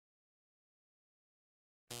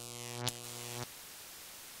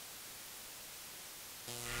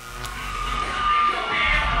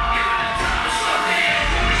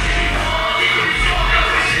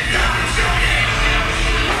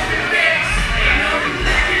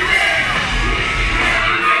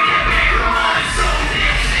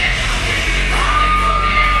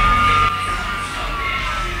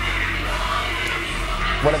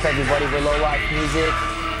Music.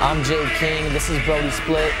 I'm Jay King, this is Brodii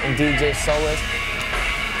Split and DJ Souless.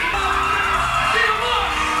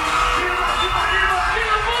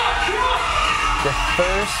 The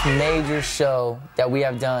first major show that we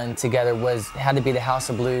have done together had to be the House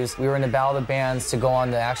of Blues. We were in the Battle of the Bands to go on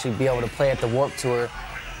to actually be able to play at the Warped Tour.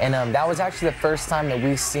 And that was actually the first time that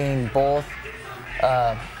we've seen both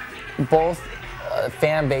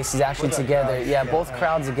fan bases actually together. Yeah, both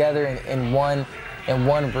crowds together in one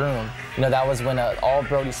room. You know, that was when all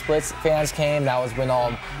Brodii Splits fans came. That was when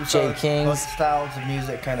all Jay King's both styles of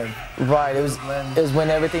music kind of right. It was when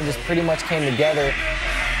everything just pretty much came together.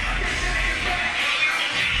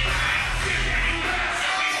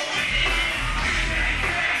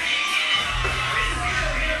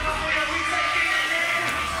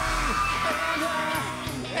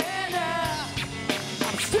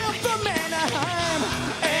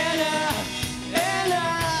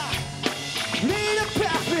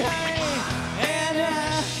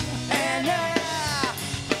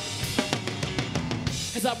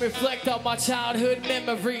 As I reflect on my childhood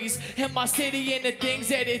memories and my city and the things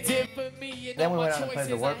that it did for me. Then we went out and played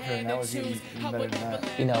the Warped Tour, and that was even better than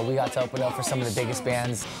that. You know, we got to open up for some of the biggest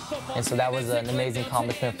bands, and so that was an amazing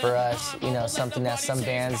accomplishment for us. You know, something that some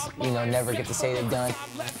bands, you know, never get to say they've done.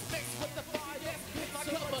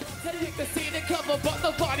 But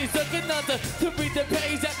nobody's looking under to read the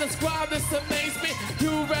page that describes this amazement.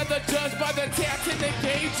 You rather judge by the taps and the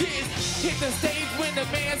gauges. Hit the stage when the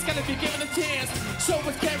man's gonna be given a chance. Show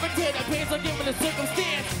his character, the band's are given a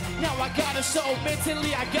circumstance. Now I gotta show,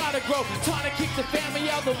 mentally I gotta grow. Trying to keep the family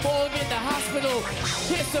out the morgue in the hospital.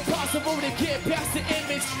 It's impossible to get past the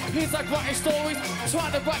image. It's like writing stories,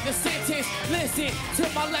 trying to write the sentence. Listen to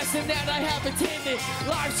my lesson that I have attended.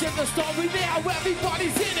 Life's just a story now,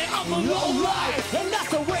 everybody's in it. I'm a low life, and that's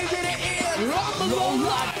the way that it is. I'm a low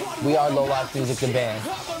life. We are Low Life Music, the band.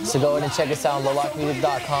 So go ahead and check us out on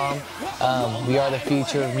lowlifemusic.com. We are the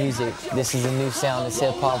future of music. This is a new sound, it's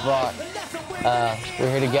hip hop rock.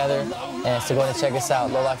 We're here together, and so go ahead and check us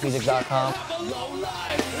out, lowlifemusic.com.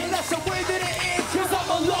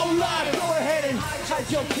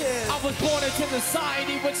 I was born into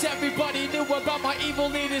society which everybody knew about my evil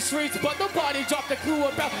leading streets, but nobody dropped a clue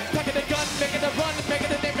about packing a gun, making a run,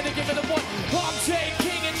 making a name, and giving a one. I'm Jay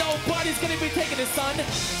King and nobody's gonna be taking his son.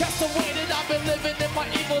 That's the way that I've been living in my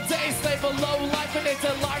evil days. Slave a low life and it's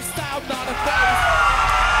a lifestyle, not a phase.